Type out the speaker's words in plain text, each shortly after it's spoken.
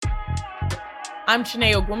I'm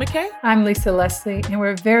Chene Ogwumike. I'm Lisa Leslie, and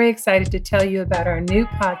we're very excited to tell you about our new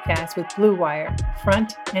podcast with Blue Wire,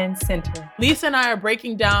 Front and Center. Lisa and I are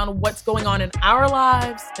breaking down what's going on in our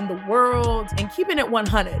lives, in the world, and keeping it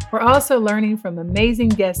 100. We're also learning from amazing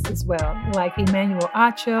guests as well, like Emmanuel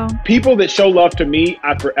Acho. People that show love to me,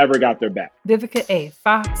 I forever got their back. Vivica A.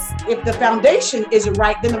 Fox. If the foundation isn't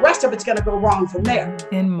right, then the rest of it's going to go wrong from there.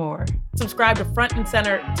 And more. Subscribe to Front and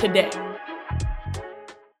Center today.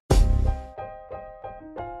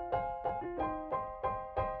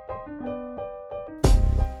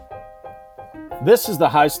 This is the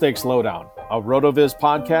High Stakes Lowdown, a RotoViz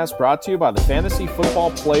podcast brought to you by the Fantasy Football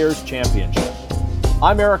Players Championship.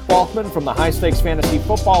 I'm Eric Balkman from the High Stakes Fantasy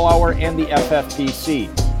Football Hour and the FFPC.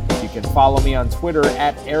 You can follow me on Twitter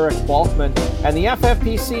at Eric Balkman and the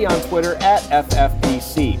FFPC on Twitter at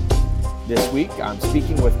FFPC. This week, I'm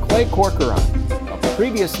speaking with Clay Corcoran, a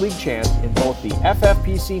previous league champ in both the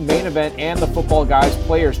FFPC main event and the Football Guys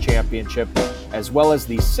Players Championship, as well as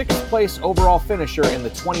the 6th place overall finisher in the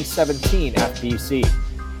 2017 FPC.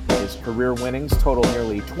 His career winnings total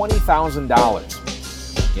nearly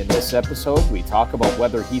 $20,000. In this episode, we talk about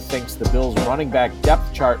whether he thinks the Bills' running back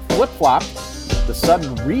depth chart flip-flopped, the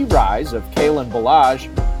sudden re-rise of Kalen Ballage,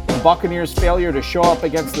 the Buccaneers' failure to show up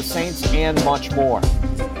against the Saints, and much more.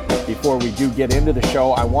 Before we do get into the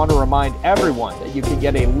show, I want to remind everyone that you can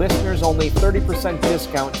get a listeners-only 30%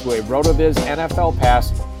 discount to a RotoViz NFL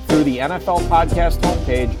Pass through the NFL Podcast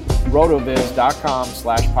homepage,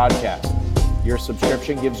 rotoviz.com/podcast. Your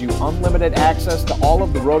subscription gives you unlimited access to all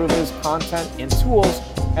of the RotoViz content and tools,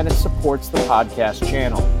 and it supports the podcast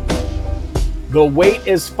channel. The wait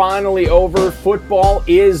is finally over. Football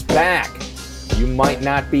is back. You might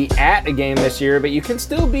not be at a game this year, but you can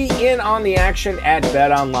still be in on the action at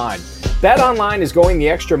BetOnline. BetOnline is going the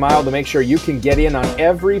extra mile to make sure you can get in on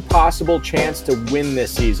every possible chance to win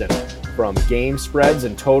this season. From game spreads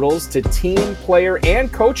and totals to team, player,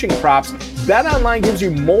 and coaching props, BetOnline gives you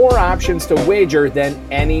more options to wager than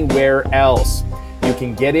anywhere else. You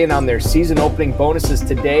can get in on their season opening bonuses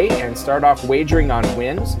today and start off wagering on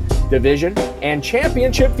wins, division, and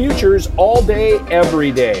championship futures all day,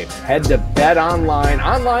 every day. Head to BetOnline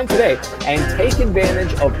online today and take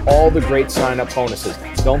advantage of all the great sign-up bonuses.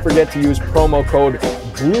 Don't forget to use promo code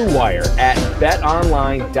BLUEWIRE at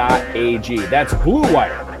betonline.ag. That's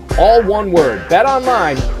BLUEWIRE. All one word.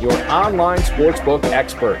 BetOnline, your online sportsbook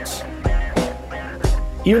experts.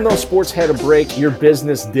 Even though sports had a break, your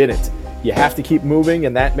business didn't. You have to keep moving,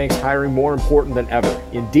 and that makes hiring more important than ever.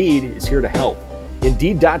 Indeed is here to help.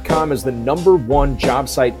 Indeed.com is the #1 job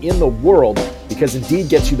site in the world because Indeed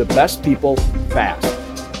gets you the best people fast.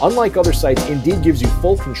 Unlike other sites, Indeed gives you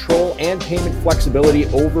full control and payment flexibility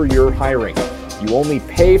over your hiring. You only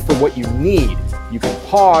pay for what you need. You can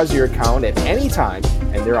pause your account at any time,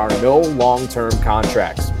 and there are no long-term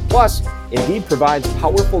contracts. Plus, Indeed provides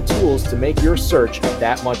powerful tools to make your search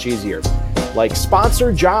that much easier, like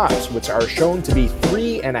sponsored jobs, which are shown to be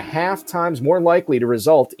 3.5 times more likely to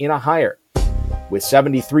result in a hire. With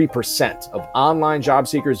 73% of online job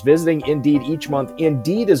seekers visiting Indeed each month,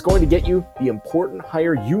 Indeed is going to get you the important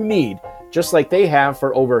hire you need, just like they have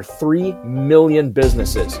for over 3 million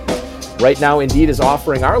businesses. Right now, Indeed is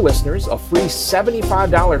offering our listeners a free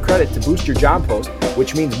 $75 credit to boost your job post,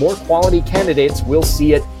 which means more quality candidates will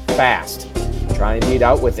see it fast. Try Indeed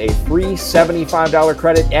out with a free $75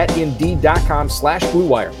 credit at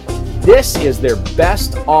Indeed.com/BlueWire. This is their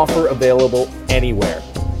best offer available anywhere.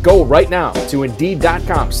 Go right now to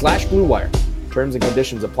Indeed.com/BlueWire. Terms and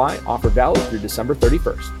conditions apply. Offer valid through December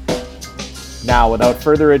 31st. Now, without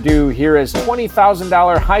further ado, here is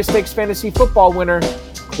 $20,000 high-stakes fantasy football winner,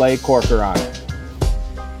 Clay Corcoran.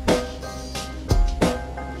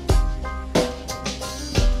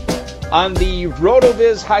 On the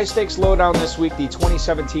RotoViz High Stakes Lowdown this week, the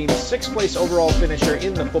 2017 6th place overall finisher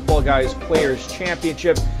in the Football Guys Players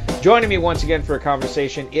Championship. Joining me once again for a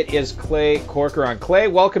conversation, it is Clay Corcoran. Clay,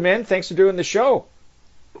 welcome in. Thanks for doing the show.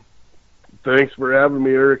 Thanks for having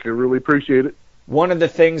me, Eric. I really appreciate it. One of the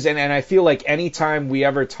things, and I feel like anytime we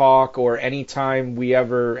ever talk or anytime we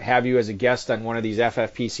ever have you as a guest on one of these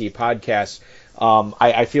FFPC podcasts,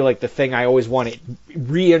 I feel like the thing I always want to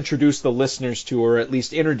reintroduce the listeners to, or at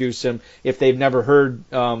least introduce them if they've never heard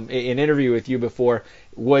an interview with you before,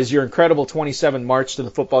 was your incredible 27 March to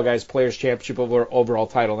the Football Guys Players Championship overall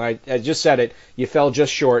title. And I just said it, you fell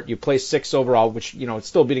just short. You placed 6th overall, which, it's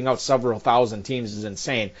still beating out several thousand teams is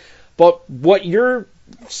insane. But what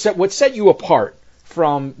set you apart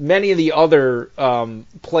from many of the other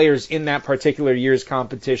players in that particular year's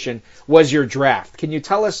competition was your draft. Can you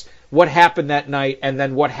tell us what happened that night and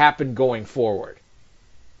then what happened going forward?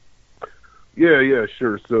 Yeah,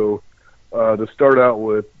 sure. So to start out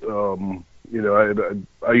with,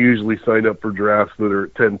 I usually sign up for drafts that are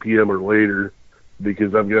at 10 p.m. or later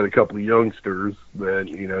because I've got a couple of youngsters that, I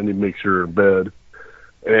need to make sure are in bed.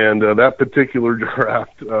 And that particular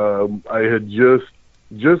draft, I had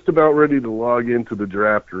just about ready to log into the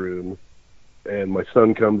draft room, and my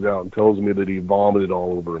son comes out and tells me that he vomited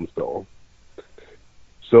all over himself.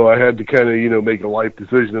 So I had to kind of, make a life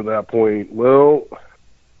decision at that point. Well,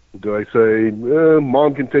 do I say,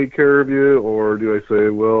 Mom can take care of you, or do I say,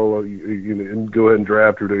 well, go ahead and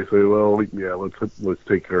draft, or do I say, well, yeah, let's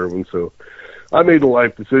take care of him? So I made the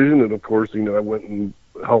life decision, and of course, I went and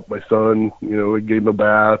helped my son. I gave him a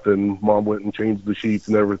bath, and Mom went and changed the sheets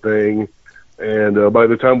and everything. And by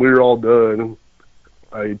the time we were all done,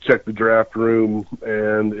 I checked the draft room,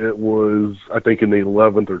 and it was, I think, in the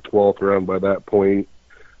 11th or 12th round by that point.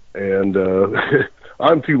 And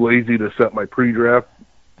I'm too lazy to set my pre-draft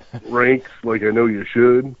ranks like I know you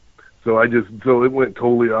should. So it went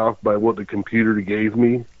totally off by what the computer gave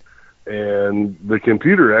me. And the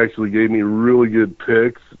computer actually gave me really good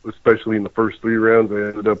picks, especially in the first 3 rounds.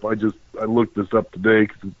 I looked this up today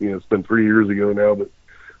because, it's been 3 years ago now, but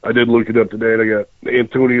I did look it up today, and I got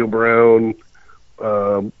Antonio Brown,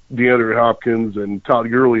 DeAndre Hopkins, and Todd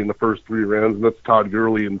Gurley in the first 3 rounds. And that's Todd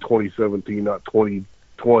Gurley in 2017, not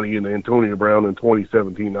 2020, and Antonio Brown in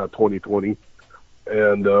 2017, not 2020.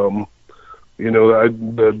 And,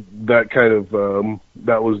 that kind of,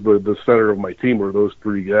 that was the center of my team were those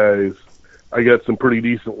 3 guys. I got some pretty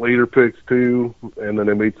decent later picks too, and then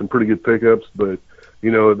I made some pretty good pickups. But,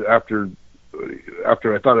 after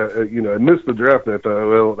I thought, I missed the draft, and I thought,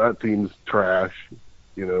 well, that team's trash.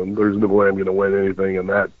 There's no way I'm going to win anything in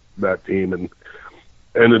that team. And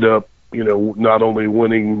ended up, not only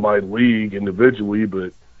winning my league individually,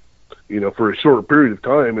 but for a short period of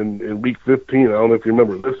time in week 15, I don't know if you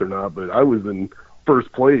remember this or not, but I was in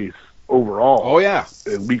first place overall. Oh, yeah.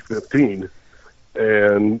 In week 15.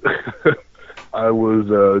 And I was,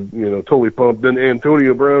 totally pumped. Then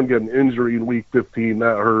Antonio Brown got an injury in week 15.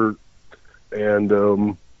 That hurt.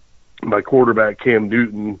 And my quarterback, Cam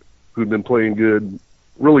Newton, who'd been playing good,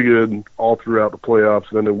 really good all throughout the playoffs.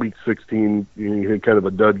 And then in week 16, he had kind of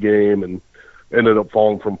a dud game and ended up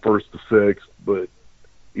falling from first to sixth. But,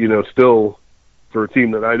 still for a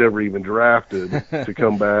team that I never even drafted to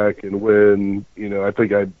come back and win, I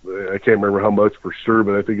think I can't remember how much for sure,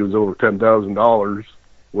 but I think it was over $10,000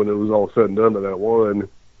 when it was all said and done that I won.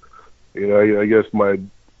 I guess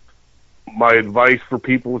my advice for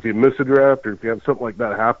people, if you miss a draft or if you have something like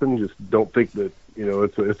that happen, just don't think that,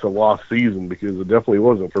 it's a lost season, because it definitely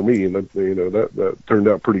wasn't for me. And that turned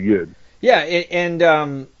out pretty good. Yeah.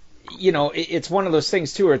 And, it's one of those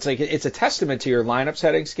things too, where it's like, it's a testament to your lineup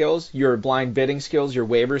setting skills, your blind bidding skills, your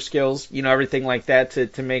waiver skills, everything like that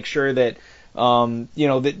to make sure that,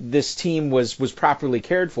 that this team was properly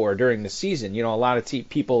cared for during the season. A lot of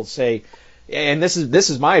people say, and this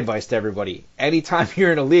is my advice to everybody, anytime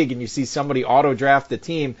you're in a league and you see somebody auto draft the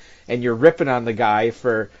team and you're ripping on the guy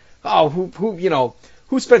for, who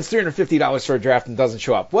spends $350 for a draft and doesn't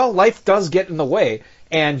show up? Well, life does get in the way.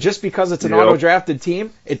 And just because it's an auto-drafted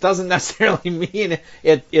team, it doesn't necessarily mean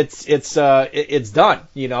it's done,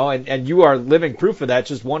 and you are living proof of that,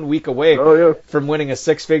 just 1 week away from winning a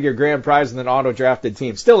 6-figure grand prize in an auto-drafted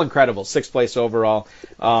team. Still incredible, 6th place overall,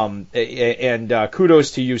 and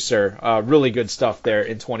kudos to you, sir. Really good stuff there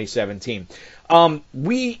in 2017.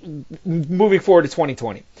 Moving forward to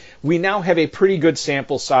 2020, we now have a pretty good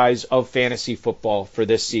sample size of fantasy football for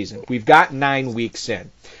this season. We've got 9 weeks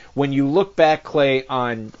in. When you look back, Clay,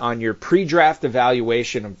 on your pre-draft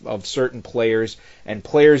evaluation of certain players and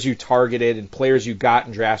players you targeted and players you got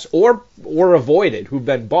in drafts or avoided who've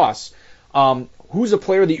been busts, who's a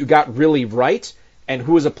player that you got really right and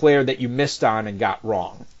who is a player that you missed on and got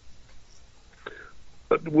wrong?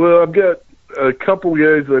 Well, I've got a couple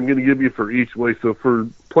guys that I'm going to give you for each way. So for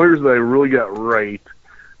players that I really got right,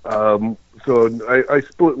 so I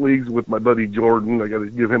split leagues with my buddy Jordan. I got to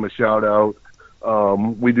give him a shout out.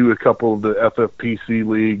 We do a couple of the FFPC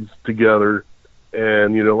leagues together,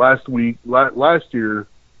 and last year,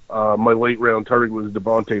 my late round target was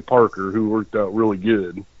Devontae Parker, who worked out really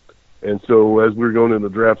good. And so as we were going into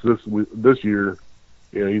drafts this year,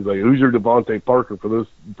 he's like, "Who's your Devontae Parker for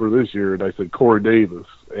this year?" And I said Corey Davis,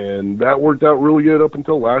 and that worked out really good up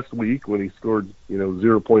until last week when he scored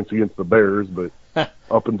 0 points against the Bears. But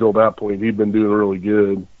up until that point, he'd been doing really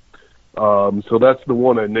good. So that's the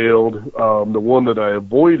one I nailed. The one that I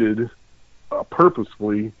avoided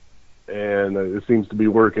purposefully, and it seems to be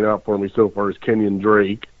working out for me so far, is Kenyon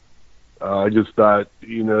Drake. I just thought,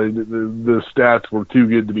 the stats were too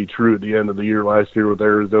good to be true at the end of the year last year with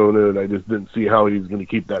Arizona, and I just didn't see how he was going to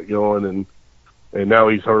keep that going, and now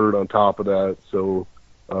he's hurt on top of that. So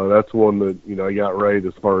that's one that I got right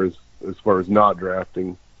as far as not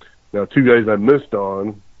drafting. Now, two guys I missed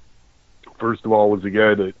on. First of all was a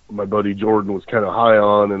guy that my buddy Jordan was kind of high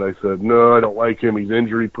on, and I said, no, I don't like him. He's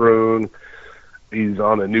injury prone. He's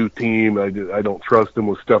on a new team. I don't trust him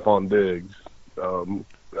with Stephon Diggs.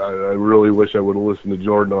 I really wish I would have listened to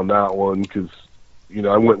Jordan on that one because,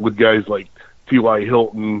 I went with guys like T.Y.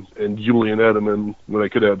 Hilton and Julian Edelman when I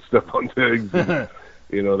could have Stephon Diggs. And,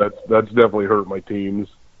 that's definitely hurt my teams.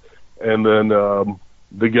 And then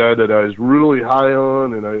the guy that I was really high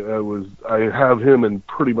on, and I have him in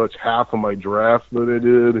pretty much half of my draft that I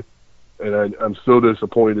did, and I'm so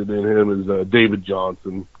disappointed in him, is David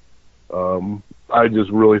Johnson. I just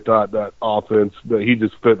really thought that offense, that he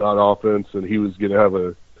just fit that offense, and he was going to have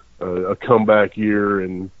a comeback year,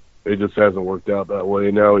 and it just hasn't worked out that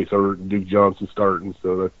way. Now he's hurt, and Duke Johnson's starting,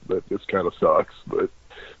 so that just kind of sucks. But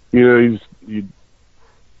it's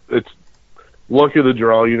luck of the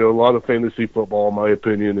draw. A lot of fantasy football, in my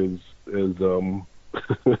opinion, is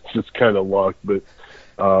it's just kind of luck. But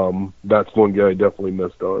that's one guy I definitely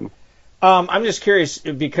missed on. I'm just curious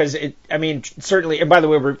because certainly, and by the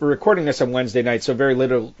way, we're recording this on Wednesday night, so very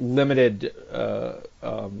limited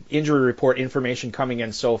injury report information coming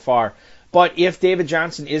in so far. But if David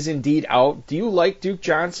Johnson is indeed out, do you like Duke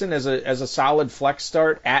Johnson as a solid flex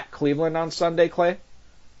start at Cleveland on Sunday, Clay?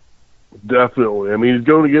 Definitely. He's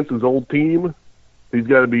going against his old team. He's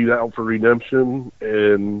got to be out for redemption,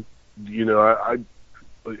 and I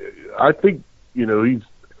think he's.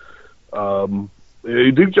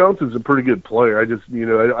 Duke Johnson's a pretty good player. I just,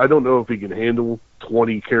 I don't know if he can handle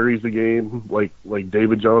 20 carries a game like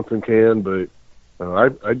David Johnson can, but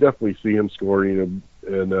I definitely see him scoring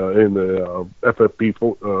in the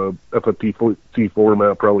FFPC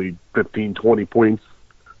format, probably 15, 20 points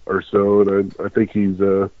or so. And I think he's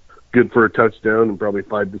good for a touchdown and probably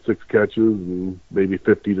 5 to 6 catches and maybe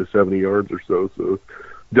 50 to 70 yards or so. So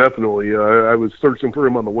definitely, I was searching for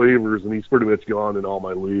him on the waivers, and he's pretty much gone in all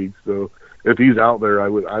my leagues. So if he's out there,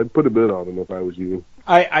 I'd put a bid on him if I was you.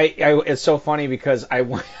 It's so funny because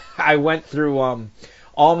I went through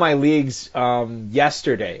all my leagues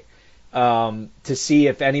yesterday to see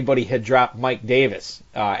if anybody had dropped Mike Davis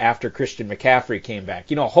after Christian McCaffrey came back,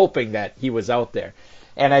 hoping that he was out there.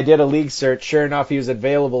 And I did a league search. Sure enough, he was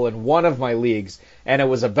available in one of my leagues, and it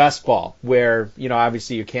was a best ball where,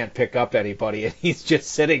 obviously you can't pick up anybody, and he's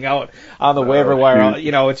just sitting out on the waiver wire.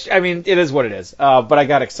 It is what it is. But I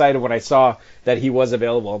got excited when I saw that he was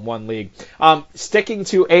available in one league. Sticking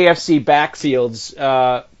to AFC backfields,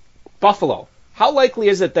 Buffalo. How likely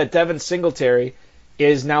is it that Devin Singletary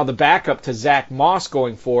is now the backup to Zach Moss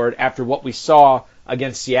going forward after what we saw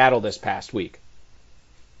against Seattle this past week?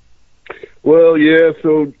 Well, yeah,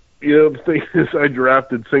 so, the thing is I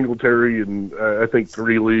drafted Singletary in, I think,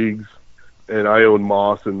 3 leagues, and I own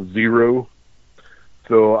Moss in 0.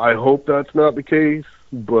 So I hope that's not the case,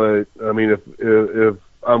 but, if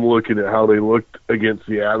I'm looking at how they looked against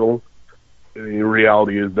Seattle, the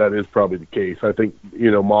reality is that is probably the case. I think,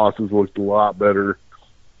 Moss has looked a lot better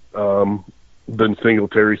than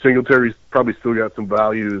Singletary. Singletary's probably still got some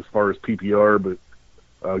value as far as PPR,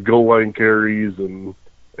 but goal line carries and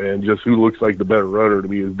just who looks like the better runner to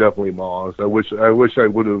me is definitely Moss. I wish I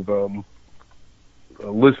would have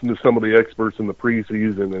listened to some of the experts in the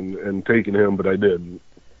preseason and taken him, but I didn't.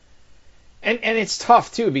 And it's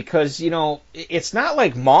tough too because it's not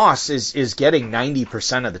like Moss is getting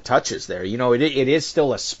 90% of the touches there. It is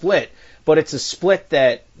still a split, but it's a split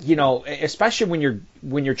that especially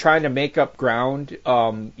when you're trying to make up ground,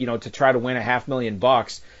 to try to win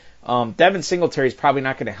 $500,000. Devin Singletary is probably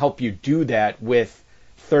not going to help you do that with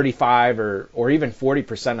 35 or even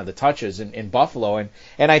 40% of the touches in Buffalo.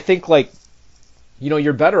 And I think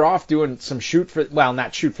you're better off doing some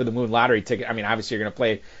not shoot for the moon lottery ticket. Obviously you're going to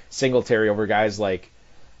play Singletary over guys like,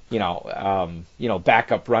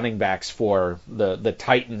 backup running backs for the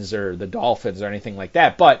Titans or the Dolphins or anything like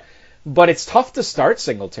that. But it's tough to start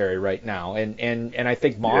Singletary right now, and I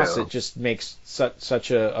think Moss, it just makes such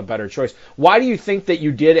a better choice. Why do you think that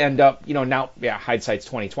you did end up, now, hindsight's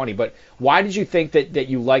 20/20, but why did you think that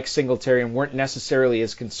you liked Singletary and weren't necessarily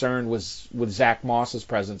as concerned with Zach Moss's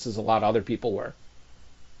presence as a lot of other people were?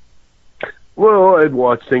 Well, I'd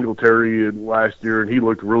watched Singletary last year, and he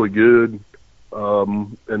looked really good.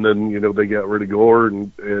 And then, they got rid of Gore,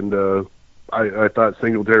 and I thought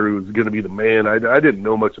Singletary was going to be the man. I didn't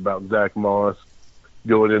know much about Zach Moss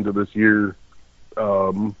going into this year.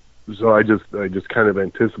 So I just kind of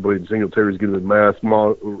anticipated Singletary's going to be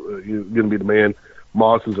going to be the man.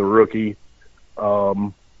 Moss is a rookie,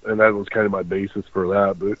 and that was kind of my basis for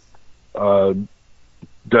that. But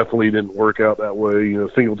definitely didn't work out that way. You know,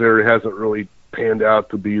 Singletary hasn't really panned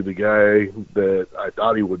out to be the guy that I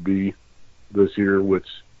thought he would be this year. Which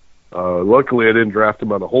luckily I didn't draft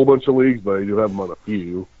him on a whole bunch of leagues, but I do have him on a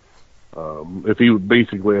few. If he would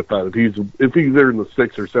basically, I thought if he's there in the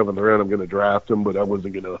 6th or 7th round, I'm going to draft him, but I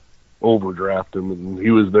wasn't going to overdraft him, and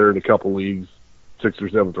he was there in a couple leagues, 6th or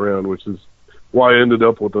 7th round, which is why I ended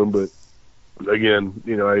up with him. But again,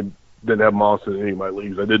 you know, I didn't have Moss in any of my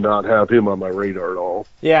leagues. I did not have him on my radar at all.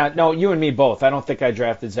 Yeah, no, you and me both. I don't think I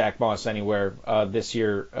drafted Zach Moss anywhere this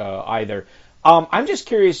year either. I'm just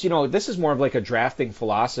curious, you know, this is more of like a drafting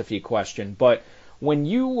philosophy question, but when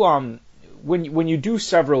you when you do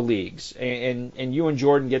several leagues and you and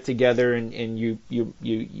Jordan get together and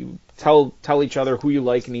you tell each other who you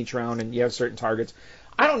like in each round and you have certain targets,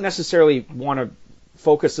 I don't necessarily want to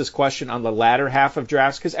focus this question on the latter half of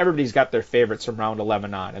drafts because everybody's got their favorites from round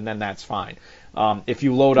 11 on, and then that's fine. If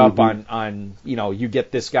you load up on you know, you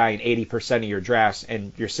get this guy in 80% of your drafts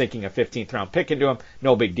and you're sinking a 15th round pick into him,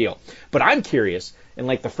 no big deal. But I'm curious, in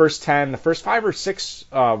like the first 10, the first 5 or 6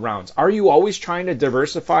 rounds, are you always trying to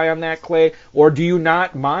diversify on that, Clay? Or do you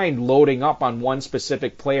not mind loading up on one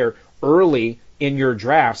specific player early in your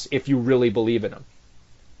drafts if you really believe in him?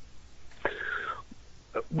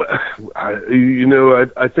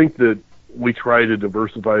 I think that we try to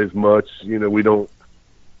diversify as much. You know,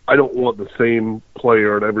 I don't want the same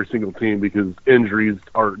player on every single team because injuries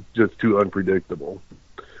are just too unpredictable.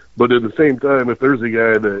 But at the same time, if there's a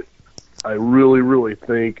guy that I really, really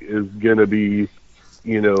think is going to be,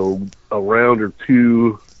 you know, a round or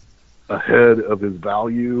 2 ahead of his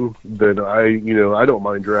value, then I don't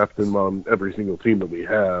mind drafting him on every single team that we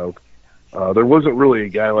have. There wasn't really a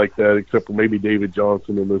guy like that except for maybe David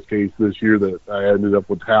Johnson in this case this year that I ended up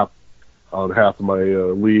with half of my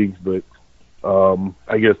leagues, but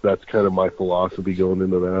I guess that's kind of my philosophy going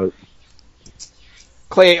into that.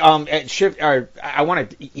 Clay, I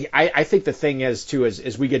think the thing is too,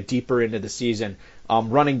 as we get deeper into the season,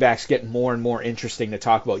 running backs get more and more interesting to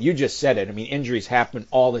talk about. You just said it. I mean, injuries happen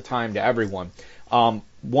all the time to everyone.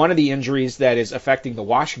 One of the injuries that is affecting the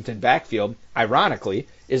Washington backfield, ironically,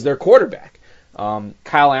 is their quarterback.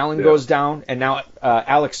 Kyle Allen goes down, and now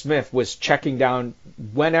Alex Smith was checking down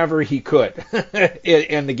whenever he could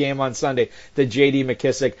in the game on Sunday. The J.D.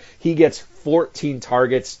 McKissick, he gets 14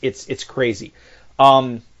 targets. It's crazy.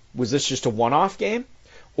 Was this just a one-off game?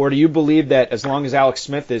 Or do you believe that as long as Alex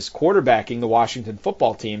Smith is quarterbacking the Washington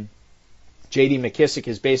football team, J.D. McKissick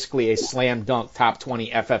is basically a slam dunk top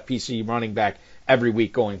 20 FFPC running back every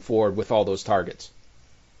week going forward with all those targets?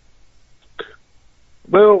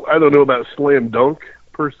 Well, I don't know about slam dunk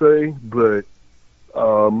per se, but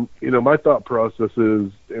my thought process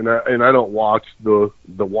is, and I don't watch the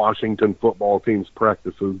Washington football team's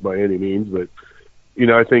practices by any means, but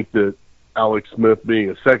I think that Alex Smith being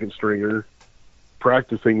a second stringer,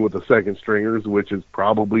 practicing with the second stringers, which is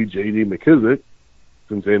probably J.D. McKissick,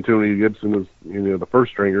 since Antonio Gibson is the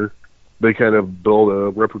first stringer, they kind of build a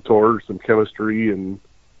repertoire, some chemistry, and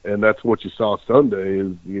that's what you saw Sunday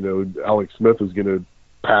is, Alex Smith is going to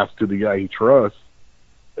pass to the guy he trusts,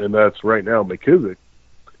 and that's right now McKissick.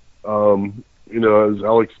 As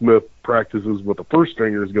Alex Smith practices with the first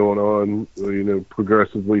stringers going on,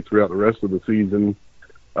 progressively throughout the rest of the season,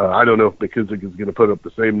 I don't know if McKissick is going to put up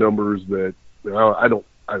the same numbers that I don't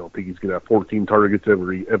think he's going to have 14 targets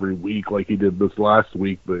every week like he did this last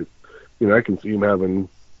week, but I can see him having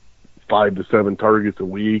 5 to 7 targets a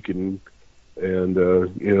week and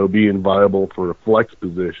being viable for a flex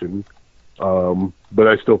position. But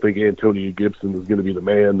I still think Antonio Gibson is going to be the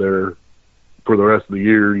man there for the rest of the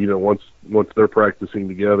year. Once they're practicing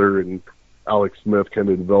together and Alex Smith kind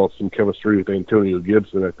of develops some chemistry with Antonio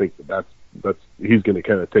Gibson, I think that's he's going to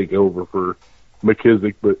kind of take over for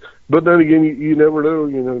McKissick. But then again, you never know.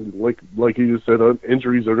 Like you just said,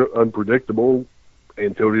 injuries are unpredictable.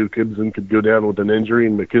 Antonio Gibson could go down with an injury,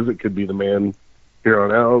 and McKissick could be the man here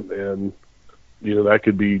on out, and that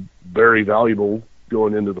could be very valuable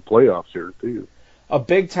going into the playoffs here too. A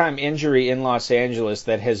big-time injury in Los Angeles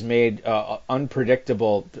that has made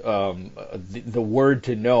unpredictable the word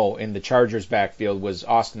to know in the Chargers' backfield was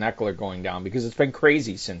Austin Eckler going down, because it's been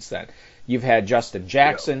crazy since then. You've had Justin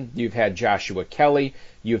Jackson, you've had Joshua Kelly,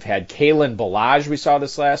 you've had Kalen Ballage, we saw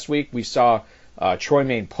this last week. We saw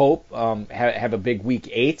Troymaine Pope have a big week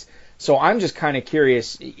 8. So I'm just kind of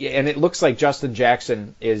curious, and it looks like Justin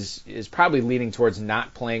Jackson is probably leaning towards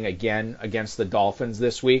not playing again against the Dolphins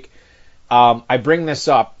this week. I bring this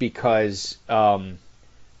up because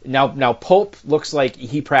Now Pope looks like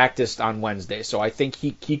he practiced on Wednesday, so I think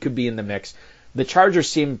he could be in the mix. The Chargers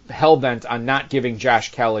seem hell-bent on not giving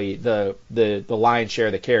Josh Kelly the lion's share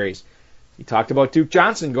of the carries. He talked about Duke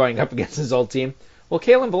Johnson going up against his old team. Well,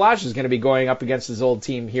 Kalen Ballage is going to be going up against his old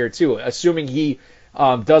team here too, assuming he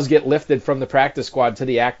does get lifted from the practice squad to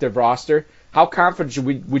the active roster. How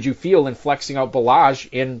confident would you feel in flexing out Ballage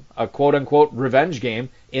in a quote-unquote revenge game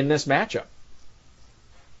in this matchup?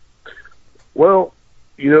 Well,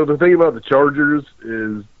 the thing about the Chargers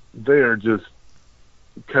is they are just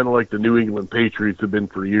kind of like the New England Patriots have been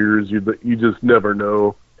for years. You just never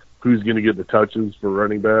know who's going to get the touches for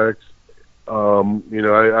running backs.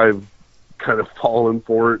 I've kind of fallen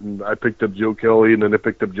for it, and I picked up Joe Kelly, and then I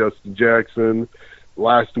picked up Justin Jackson.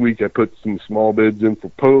 Last week I put some small bids in for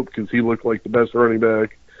Pope because he looked like the best running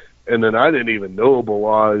back, and then I didn't even know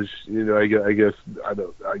Ballage. I guess I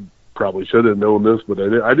probably should have known this, but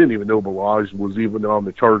I didn't even know Ballage was even on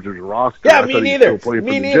the Chargers roster. Yeah, me neither.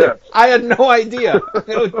 Me neither. I had no idea.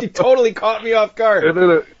 It totally caught me off guard. And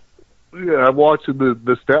then I'm watching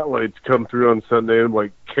the stat lights come through on Sunday, and I'm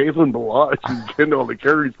like, Kalen Ballage is getting all the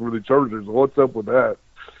carries for the Chargers. What's up with that?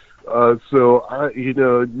 So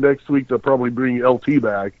next week they'll probably bring LT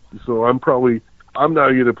back. So I'm not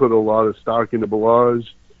going to put a lot of stock into Ballage,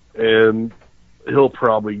 and he'll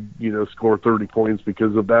probably score 30 points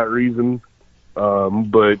because of that reason.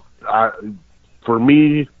 But for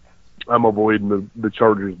me, I'm avoiding the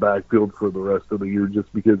Chargers backfield for the rest of the year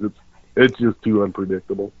just because it's just too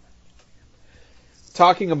unpredictable.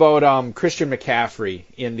 Talking about Christian McCaffrey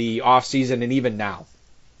in the offseason and even now,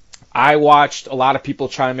 I watched a lot of people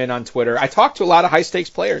chime in on Twitter. I talked to a lot of high-stakes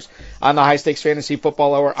players on the High Stakes Fantasy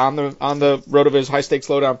Football Hour, on the Road of His High Stakes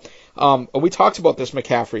Lowdown. We talked about this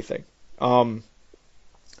McCaffrey thing.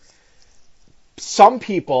 Some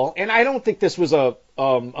people, and I don't think this was a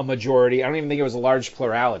majority, I don't even think it was a large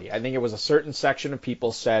plurality. I think it was a certain section of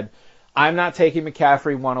people said, I'm not taking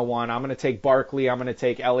McCaffrey 101. I'm going to take Barkley. I'm going to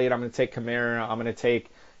take Elliott. I'm going to take Kamara. I'm going to take,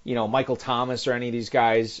 Michael Thomas or any of these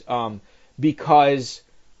guys because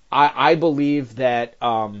I believe that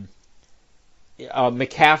McCaffrey's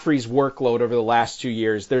workload over the last 2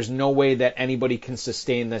 years, there's no way that anybody can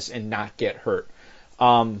sustain this and not get hurt.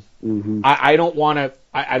 I don't want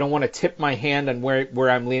to tip my hand on where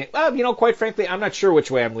I'm leaning. Quite frankly, I'm not sure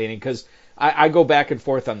which way I'm leaning because I go back and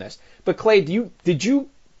forth on this. But Clay, do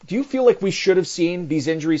you feel like we should have seen these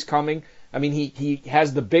injuries coming? I mean, he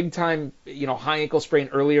has the big time, high ankle sprain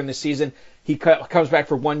earlier in the season. He comes back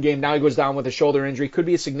for one game. Now he goes down with a shoulder injury. Could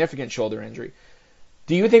be a significant shoulder injury.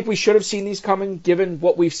 Do you think we should have seen these coming given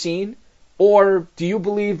what we've seen? Or do you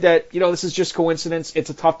believe that, this is just coincidence? It's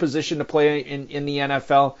a tough position to play in the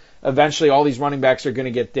NFL. Eventually all these running backs are going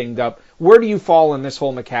to get dinged up. Where do you fall in this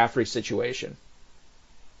whole McCaffrey situation?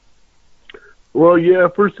 Well, yeah,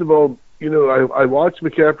 first of all, I watched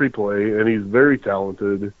McCaffrey play, and he's very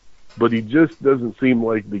talented, but he just doesn't seem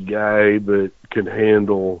like the guy that can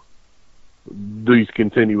handle these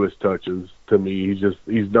continuous touches to me.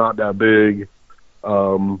 He's not that big.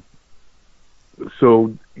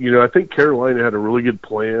 So, I think Carolina had a really good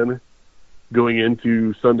plan going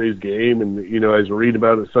into Sunday's game, and, I was reading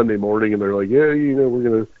about it Sunday morning, and they're like, yeah,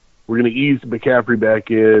 we're gonna ease McCaffrey back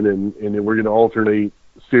in, and we're gonna alternate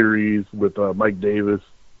series with Mike Davis,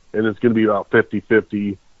 and it's going to be about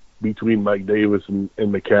 50-50 between Mike Davis and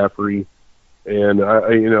McCaffrey. And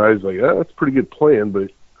I was like, that's a pretty good plan,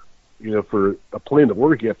 but for a plan to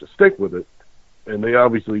work, you have to stick with it. And they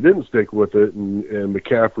obviously didn't stick with it, and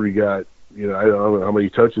McCaffrey got, I don't know how many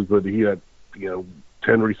touches, but he had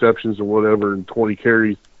 10 receptions or whatever and 20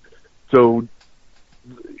 carries. So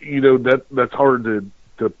that's hard to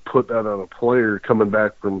put that on a player coming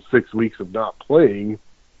back from 6 weeks of not playing.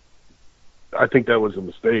 I think that was a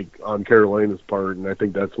mistake on Carolina's part, and I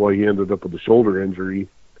think that's why he ended up with a shoulder injury.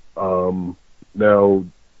 Now,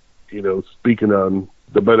 speaking on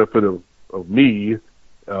the benefit of me,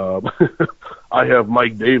 I have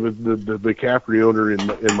Mike Davis, the McCaffrey owner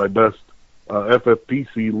in my best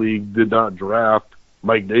FFPC league, did not draft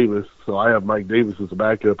Mike Davis, so I have Mike Davis as a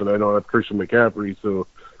backup, and I don't have Christian McCaffrey, so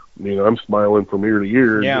I'm smiling from ear to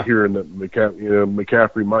ear, hearing that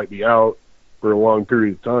McCaffrey might be out for a long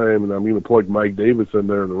period of time, and I'm going to plug Mike Davis in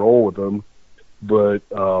there and roll with him. But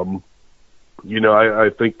I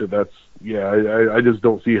think that's I just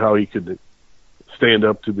don't see how he could stand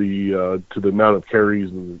up to the amount of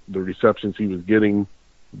carries and the receptions he was getting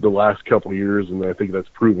the last couple of years, and I think that's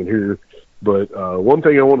proven here. But one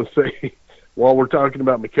thing I want to say while we're talking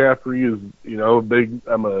about McCaffrey is,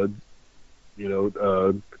 I'm a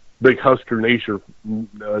big Husker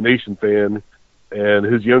Nation fan, and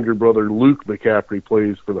his younger brother Luke McCaffrey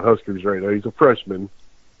plays for the Huskers right now. He's a freshman,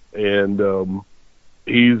 and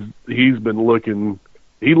he's been looking.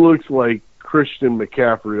 He looks like Christian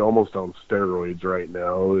McCaffrey almost on steroids right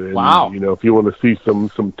now. And, wow! If you want to see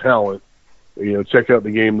some talent, check out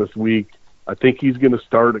the game this week. I think he's going to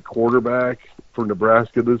start at quarterback for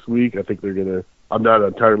Nebraska this week. I think they're going to. I'm not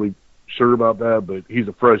entirely sure about that, but he's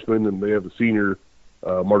a freshman, and they have a senior,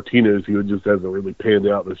 Martinez, who just hasn't really panned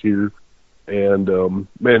out this year. And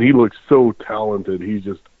man, he looks so talented. He's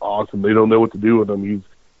just awesome. They don't know what to do with him.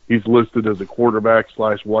 He's listed as a quarterback /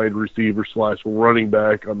 wide receiver / running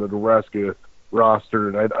back on the Nebraska roster,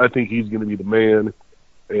 and I think he's going to be the man.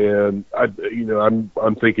 And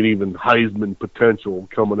I'm thinking even Heisman potential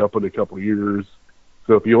coming up in a couple of years.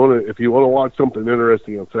 So if you want to watch something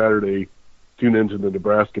interesting on Saturday, tune into the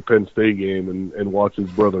Nebraska Penn State game and watch his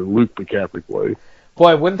brother Luke McCaffrey play.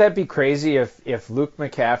 Boy, wouldn't that be crazy if Luke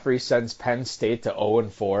McCaffrey sends Penn State to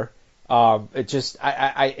 0-4?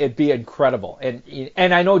 It'd be incredible.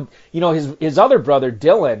 And I know, his other brother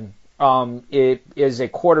Dylan is a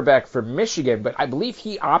quarterback for Michigan, but I believe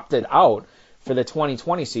he opted out for the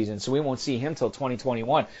 2020 season, so we won't see him till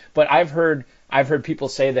 2021. But I've heard people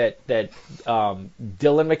say that Dylan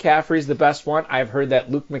McCaffrey's the best one. I've heard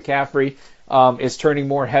that Luke McCaffrey is turning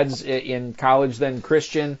more heads in college than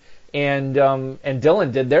Christian and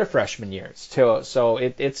Dylan did their freshman years too. So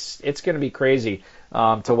it's going to be crazy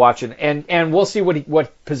to watch, and we'll see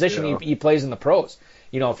what position he plays in the pros.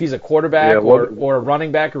 If he's a quarterback or a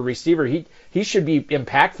running back or receiver, he should be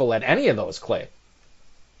impactful at any of those, Clay.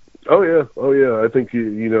 Oh yeah. I think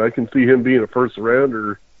I can see him being a first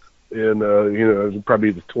rounder in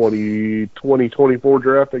probably the 2024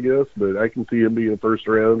 draft, I guess. But I can see him being a first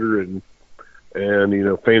rounder and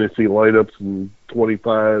fantasy lineups in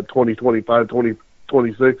 2025,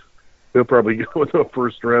 2026. He'll probably go in the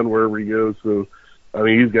first round wherever he goes. So I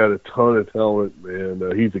mean, he's got a ton of talent,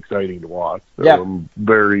 and he's exciting to watch. So yeah. I'm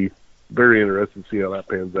very, very interested to see how that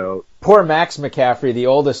pans out. Poor Max McCaffrey, the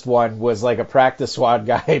oldest one, was like a practice squad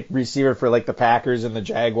guy, receiver for like the Packers and the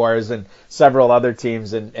Jaguars and several other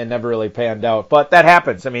teams, and never really panned out. But that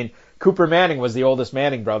happens. I mean, Cooper Manning was the oldest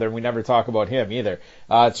Manning brother, and we never talk about him either.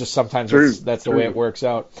 It's just sometimes that's the way it works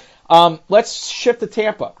out. Let's shift to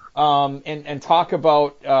Tampa and talk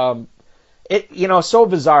about it. So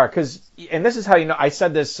bizarre because, and this is how I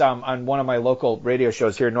said this on one of my local radio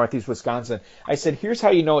shows here in Northeast Wisconsin. I said, here's how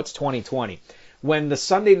you know it's 2020. When the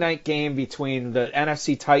Sunday night game between the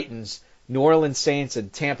NFC Titans, New Orleans Saints,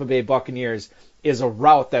 and Tampa Bay Buccaneers is a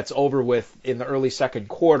rout that's over with in the early second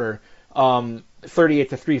quarter,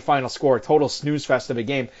 38-3 final score, total snooze fest of a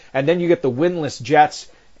game, and then you get the winless Jets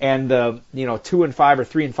and the 2-5 or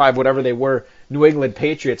 3-5, whatever they were, New England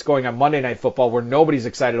Patriots going on Monday Night Football where nobody's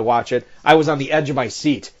excited to watch it. I was on the edge of my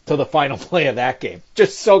seat till the final play of that game.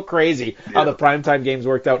 Just so crazy how the primetime games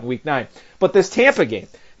worked out in Week 9. But this Tampa game,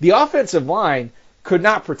 the offensive line could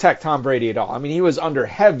not protect Tom Brady at all. I mean, he was under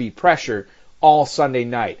heavy pressure all Sunday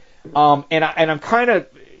night. And I'm kind of,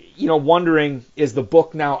 wondering, is the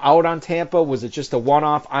book now out on Tampa? Was it just a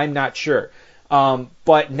one-off? I'm not sure.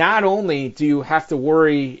 But not only do you have to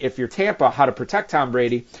worry, if you're Tampa, how to protect Tom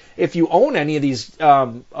Brady, if you own any of these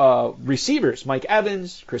receivers, Mike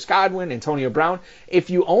Evans, Chris Godwin, Antonio Brown, if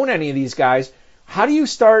you own any of these guys, how do you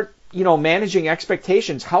start, managing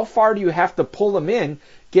expectations? How far do you have to pull them in,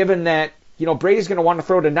 given that, Brady's going to want to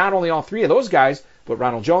throw to not only all three of those guys, but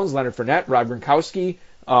Ronald Jones, Leonard Fournette, Rob Gronkowski,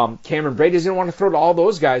 Cameron Brady's going to want to throw to all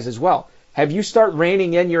those guys as well. Have you start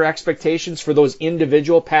reining in your expectations for those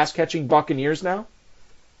individual pass-catching Buccaneers now?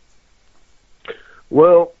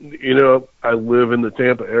 Well, I live in the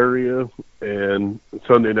Tampa area, and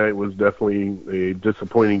Sunday night was definitely a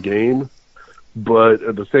disappointing game. But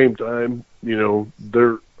at the same time,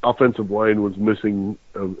 their offensive line was missing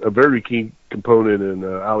a very key component in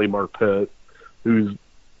Ali Marpet, who's,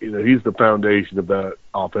 he's the foundation of that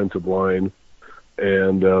offensive line.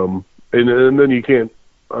 And then you can't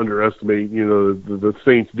underestimate, the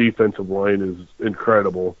Saints' defensive line is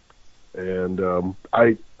incredible. And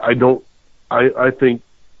I think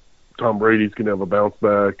Tom Brady's going to have a bounce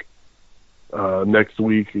back next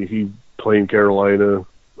week. He's playing Carolina.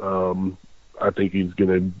 I think he's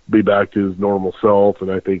going to be back to his normal self,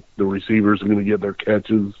 and I think the receivers are going to get their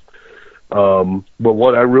catches. But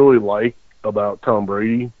what I really like about Tom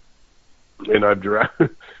Brady, and I've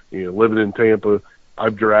drafted, living in Tampa,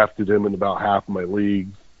 I've drafted him in about half of my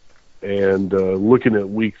leagues. And looking at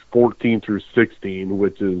weeks 14 through 16,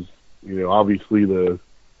 which is, obviously the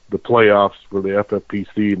playoffs for the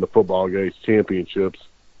FFPC and the Football Guys Championships,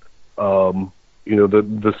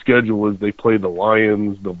 the schedule is they play the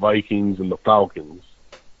Lions, the Vikings, and the Falcons.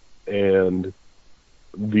 And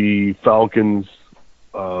the Falcons,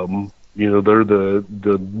 they're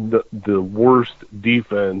the worst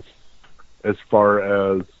defense as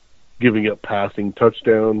far as giving up passing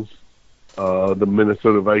touchdowns. The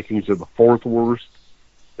Minnesota Vikings are the 4th worst,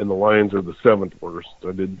 and the Lions are the 7th worst.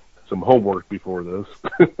 I did some homework before this.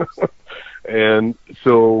 And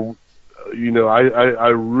so, I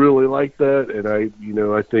really like that, and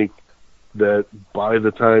I think that by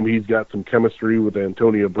the time he's got some chemistry with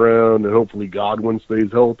Antonio Brown and hopefully Godwin stays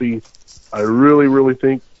healthy, I really, really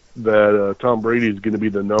think that Tom Brady is going to be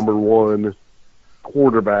the number 1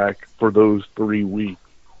 quarterback for those 3 weeks.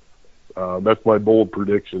 That's my bold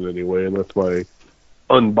prediction anyway, and that's my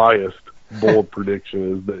unbiased bold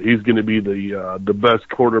prediction is that he's going to be the best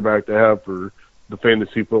quarterback to have for the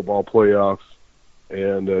fantasy football playoffs.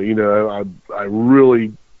 And I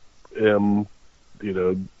really am,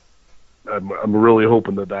 I'm really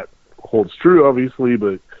hoping that holds true, obviously,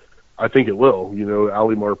 but I think it will.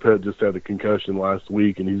 Ali Marpet just had a concussion last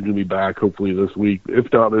week, and he's going to be back hopefully this week.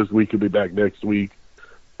 If not this week, he'll be back next week.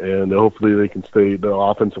 And hopefully the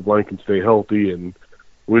offensive line can stay healthy, and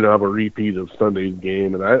we don't have a repeat of Sunday's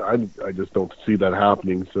game. And I just don't see that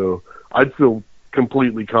happening. So I'd feel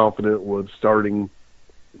completely confident with starting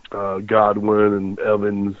Godwin and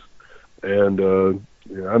Evans. And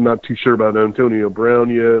I'm not too sure about Antonio Brown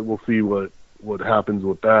yet. We'll see what happens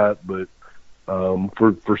with that. But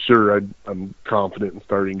for sure, I'm confident in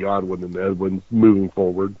starting Godwin and Evans moving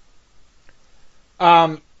forward.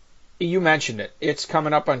 You mentioned it. It's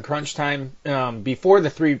coming up on crunch time. Before the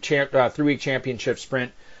 3-week championship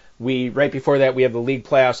sprint, right before that we have the league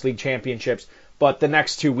playoffs, league championships. But the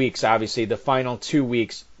next 2 weeks, obviously, the final 2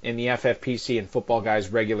 weeks in the FFPC and Football Guys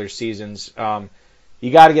regular seasons,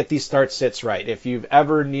 you got to get these start-sits right. If you've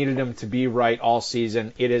ever needed them to be right all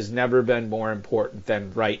season, it has never been more important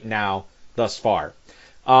than right now thus far.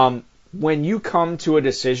 When you come to a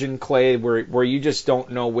decision, Clay, where you just don't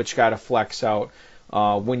know which guy to flex out,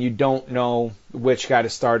 when you don't know which guy to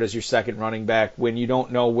start as your second running back, when you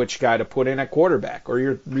don't know which guy to put in at quarterback or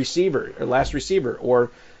your receiver or last receiver or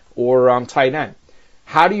tight end,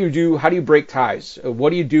 how do you break ties? What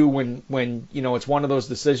do you do when it's one of those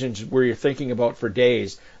decisions where you're thinking about for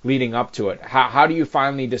days leading up to it? How do you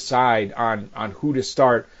finally decide on who to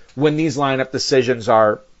start when these lineup decisions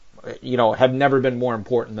are have never been more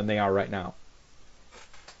important than they are right now?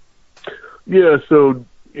 Yeah, so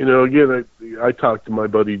again, I talked to my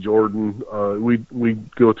buddy Jordan. We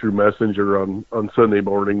go through Messenger on Sunday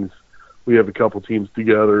mornings. We have a couple teams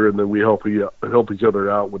together, and then we help each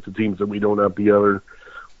other out with the teams that we don't have together.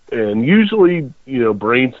 And usually,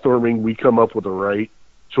 brainstorming, we come up with the right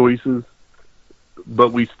choices,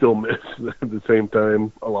 but we still miss at the same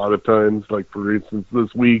time a lot of times. Like, for instance,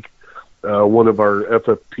 this week, one of our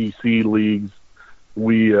FFPC leagues,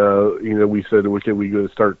 we said, okay, we're going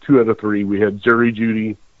to start 2 out of 3. We had Jerry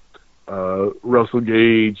Jeudy, Russell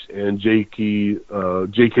Gage, and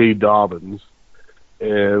J.K. Dobbins.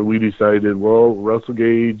 And we decided, well, Russell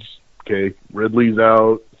Gage, okay, Ridley's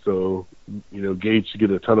out, so, Gage should get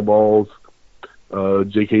a ton of balls.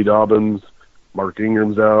 J.K. Dobbins, Mark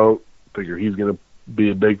Ingram's out. Figure he's going to be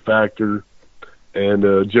a big factor. And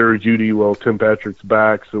Jerry Jeudy, well, Tim Patrick's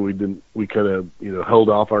back, so we kind of, held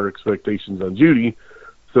off our expectations on Jeudy.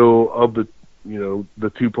 So of the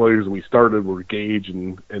 2 players we started were Gage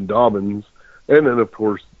and Dobbins. And then, of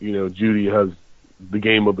course, Jeudy has the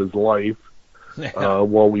game of his life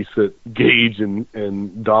while we sit Gage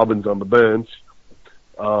and Dobbins on the bench.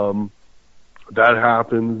 That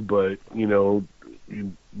happens, but,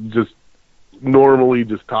 just normally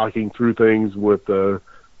just talking through things with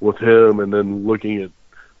him and then looking at,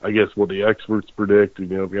 I guess, what the experts predict. We've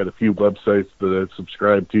got a few websites that I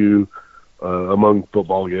subscribe to among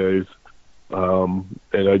football guys.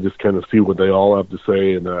 And I just kind of see what they all have to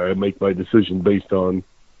say, and I make my decision based on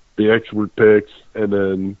the expert picks and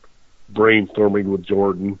then brainstorming with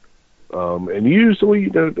Jordan. And usually,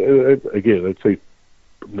 again, I'd say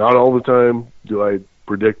not all the time do I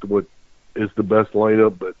predict what is the best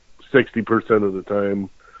lineup, but 60% of the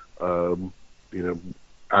time,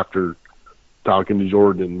 after talking to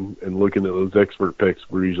Jordan and looking at those expert picks,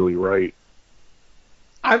 we're usually right.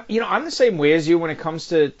 I'm the same way as you when it comes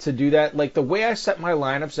to do that. Like, the way I set my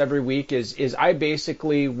lineups every week is I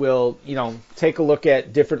basically will, take a look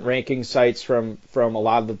at different ranking sites from a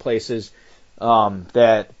lot of the places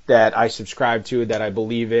that I subscribe to, that I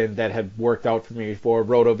believe in, that have worked out for me before.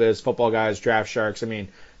 RotoViz, Football Guys, Draft Sharks. I mean,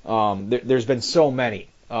 there's been so many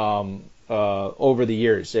over the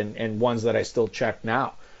years, and ones that I still check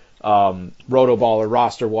now. Rotoballer,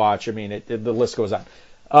 Roster Watch. I mean, the list goes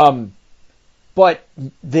on. But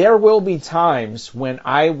there will be times when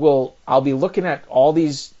I'll be looking at all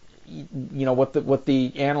these, what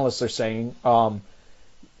the analysts are saying, and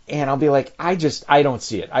I'll be like, I don't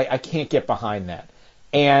see it. I can't get behind that.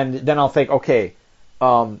 And then I'll think, okay,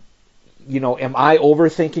 am I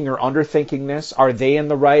overthinking or underthinking this? Are they in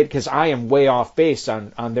the right? Because I am way off base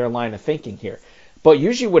on their line of thinking here. But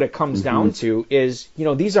usually what it comes down to is,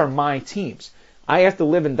 these are my teams. I have to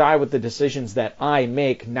live and die with the decisions that I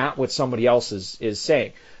make, not what somebody else is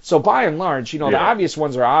saying. So by and large, the obvious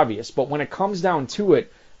ones are obvious. But when it comes down to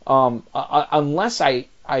it, unless I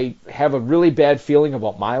have a really bad feeling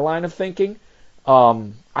about my line of thinking,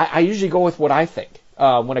 I usually go with what I think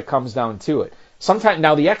when it comes down to it. Sometimes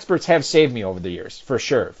now the experts have saved me over the years, for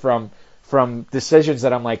sure, from decisions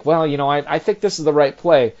that I'm like, well, I think this is the right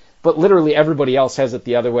play, but literally everybody else has it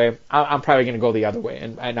the other way. I'm probably going to go the other way,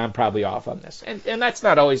 and I'm probably off on this. And that's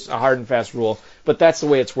not always a hard and fast rule, but that's the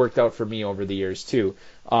way it's worked out for me over the years too.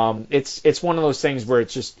 It's one of those things where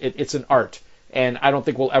it's an art, and I don't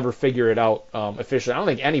think we'll ever figure it out officially. I don't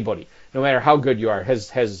think anybody, no matter how good you are,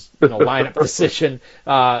 has lineup decision,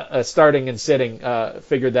 starting and sitting,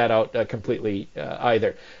 figured that out completely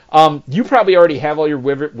either. You probably already have all your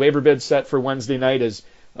waiver bids set for Wednesday night as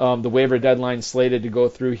the waiver deadline slated to go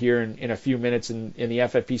through here in a few minutes in the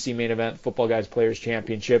FFPC main event, Football Guys Players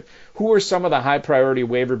Championship. Who are some of the high priority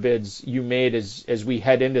waiver bids you made as we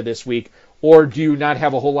head into this week? Or do you not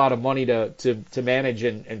have a whole lot of money to manage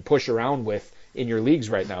and push around with in your leagues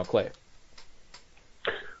right now, Clay?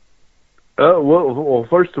 Well,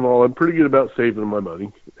 first of all, I'm pretty good about saving my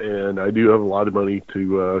money, and I do have a lot of money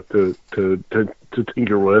to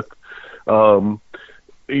tinker with. And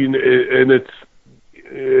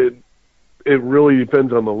it really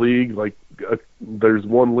depends on the league. Like, there's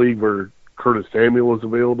one league where Curtis Samuel is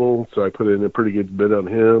available, so I put in a pretty good bid on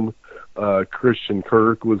him. Christian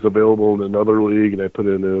Kirk was available in another league, and I put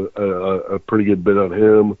in a pretty good bid on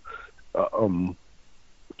him.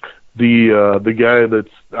 The guy that's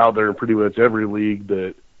out there in pretty much every league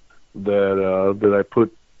that I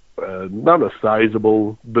put not a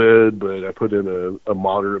sizable bid, but I put in a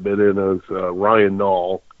moderate bid in as Ryan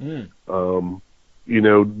Nall.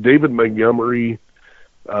 David Montgomery,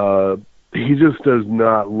 he just does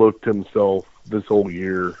not look himself this whole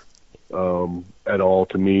year at all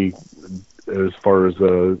to me, as far as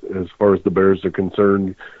the Bears are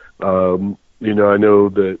concerned. I know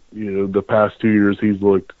that the past 2 years he's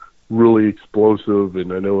looked really explosive,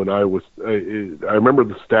 and I know in Iowa, I remember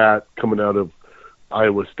the stat coming out of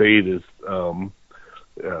Iowa State is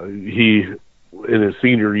he in his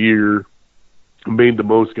senior year made the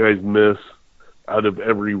most guys miss out of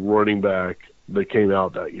every running back that came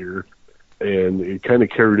out that year, and it kind of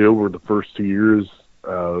carried over the first 2 years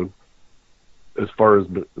as far as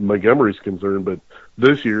Montgomery's concerned. But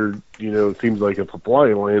this year, it seems like if a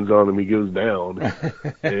fly lands on him, he goes down.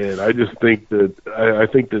 And I just think that I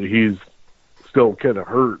think that he's still kind of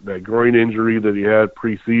hurt. That groin injury that he had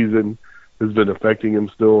preseason has been affecting him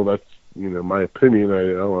still. That's my opinion.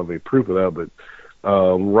 I don't have any proof of that, but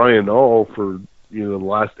Ryan Nall, for the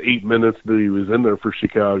last 8 minutes that he was in there for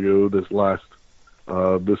Chicago this last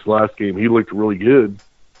game, he looked really good.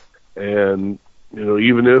 And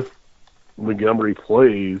even if Montgomery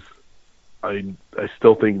plays, I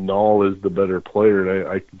still think Nall is the better player, and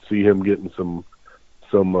I can see him getting some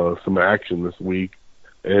action this week.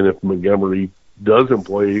 And if Montgomery doesn't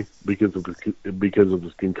play because of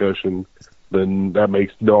his concussion, then that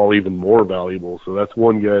makes Nall even more valuable. So that's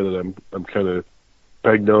one guy that I'm kind of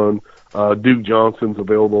pegged on. Duke Johnson's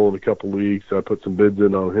available in a couple leagues, so I put some bids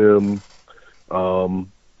in on him.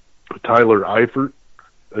 Tyler Eifert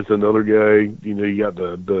is another guy. You got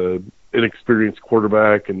the inexperienced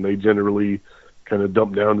quarterback, and they generally kind of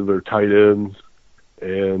dump down to their tight ends,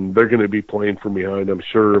 and they're going to be playing from behind, I'm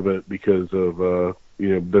sure of it, because of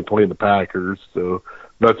they're playing the Packers. So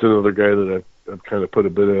that's another guy that I've kind of put a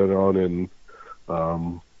bid in on, and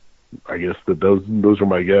I guess that those are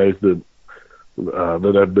my guys that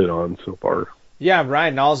I've been on so far. Yeah,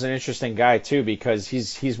 Ryan Nall's an interesting guy too, because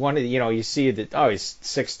he's one of you see that he's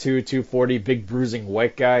 6'2", 240, big bruising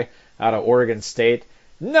white guy out of Oregon State.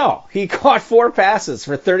 No, he caught 4 passes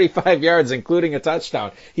for 35 yards, including a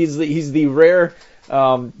touchdown. He's the rare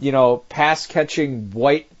pass catching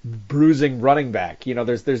white bruising running back.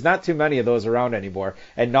 There's not too many of those around anymore,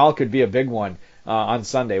 and Nall could be a big one on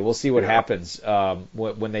Sunday. We'll see what happens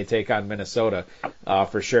when they take on Minnesota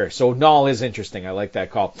for sure. So Nall is interesting. I like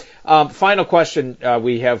that call. Final question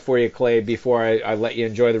we have for you, Clay, before I let you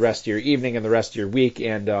enjoy the rest of your evening and the rest of your week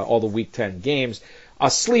and all the Week 10 games. A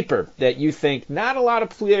sleeper that you think not a lot of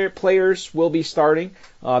players will be starting,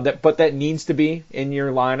 but that needs to be in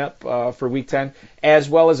your lineup for Week 10, as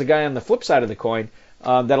well as a guy on the flip side of the coin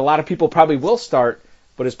that a lot of people probably will start,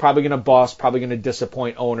 but is probably going to bust, probably going to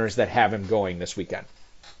disappoint owners that have him going this weekend?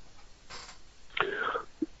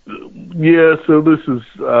 Yeah, so this is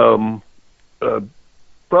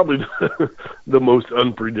probably the most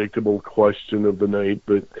unpredictable question of the night,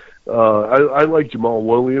 but I like Jamal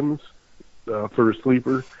Williams for a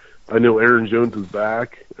sleeper. I know Aaron Jones is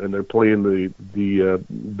back, and they're playing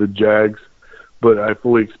the Jags, but I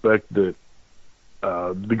fully expect that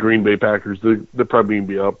the Green Bay Packers, they're probably going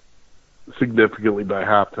to be up significantly by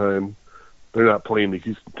halftime. They're not playing the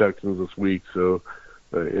Houston Texans this week, so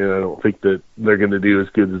I don't think that they're going to do as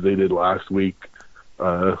good as they did last week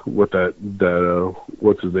with that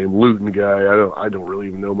what's his name, Luton guy. I don't really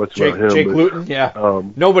even know much about him. Jake Luton, yeah.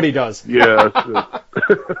 Nobody does. Yeah.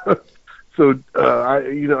 So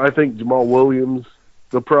I think Jamal Williams.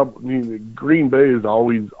 Green Bay is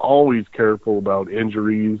always careful about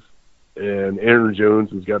injuries, and Aaron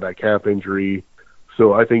Jones has got that calf injury.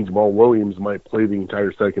 So I think Jamal Williams might play the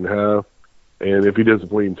entire second half. And if he doesn't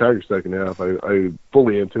play the entire second half, I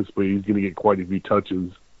fully anticipate he's going to get quite a few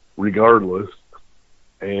touches regardless.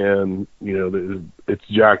 And, it's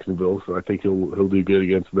Jacksonville, so I think he'll do good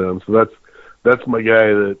against them. So that's my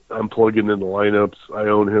guy that I'm plugging in the lineups. I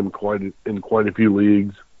own him in quite a few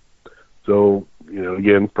leagues. So,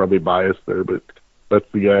 again, probably biased there, but that's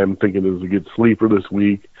the guy I'm thinking is a good sleeper this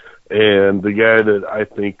week. And the guy that I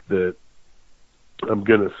think that I'm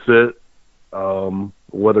going to sit,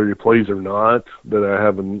 whether he plays or not, that I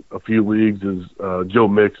have in a few leagues is Joe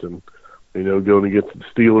Mixon. Going against the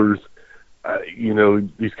Steelers.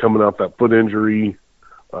 He's coming off that foot injury.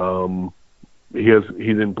 He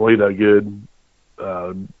didn't play that good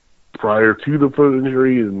prior to the foot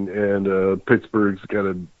injury, and Pittsburgh's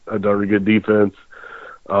got a darn good defense.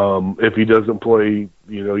 If he doesn't play,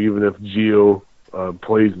 even if Gio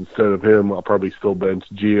plays instead of him, I'll probably still bench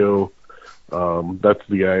Gio. That's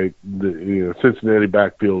the guy. Cincinnati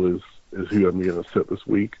backfield is who I'm going to sit this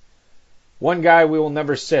week. One guy we will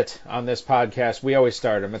never sit on this podcast. We always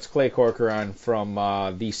start him. It's Clay Corcoran from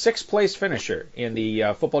the sixth-place finisher in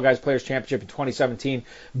the Football Guys Players Championship in 2017.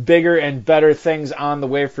 Bigger and better things on the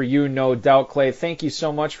way for you, no doubt. Clay, thank you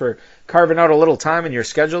so much for carving out a little time in your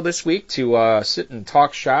schedule this week to sit and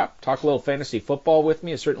talk shop, talk a little fantasy football with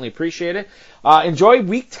me. I certainly appreciate it. Enjoy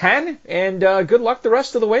Week 10, and good luck the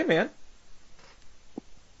rest of the way, man.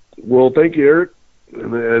 Well, thank you, Eric.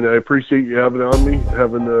 And I appreciate you having me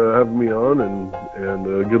on, and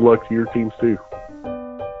good luck to your teams too.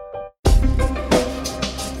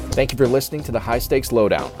 Thank you for listening to the High Stakes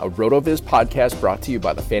Lowdown, a RotoViz podcast brought to you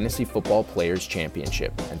by the Fantasy Football Players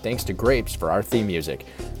Championship. And thanks to Grapes for our theme music.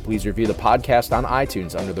 Please review the podcast on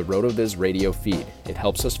iTunes under the RotoViz radio feed. It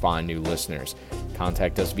helps us find new listeners.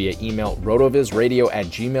 Contact us via email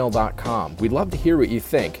rotovizradio@gmail.com. We'd love to hear what you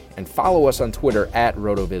think, and follow us on Twitter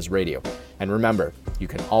 @RotoVizRadio. And remember, you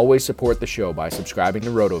can always support the show by subscribing to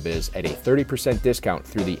RotoViz at a 30% discount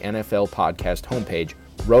through the NFL podcast homepage,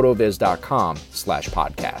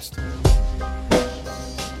 rotoviz.com/podcast.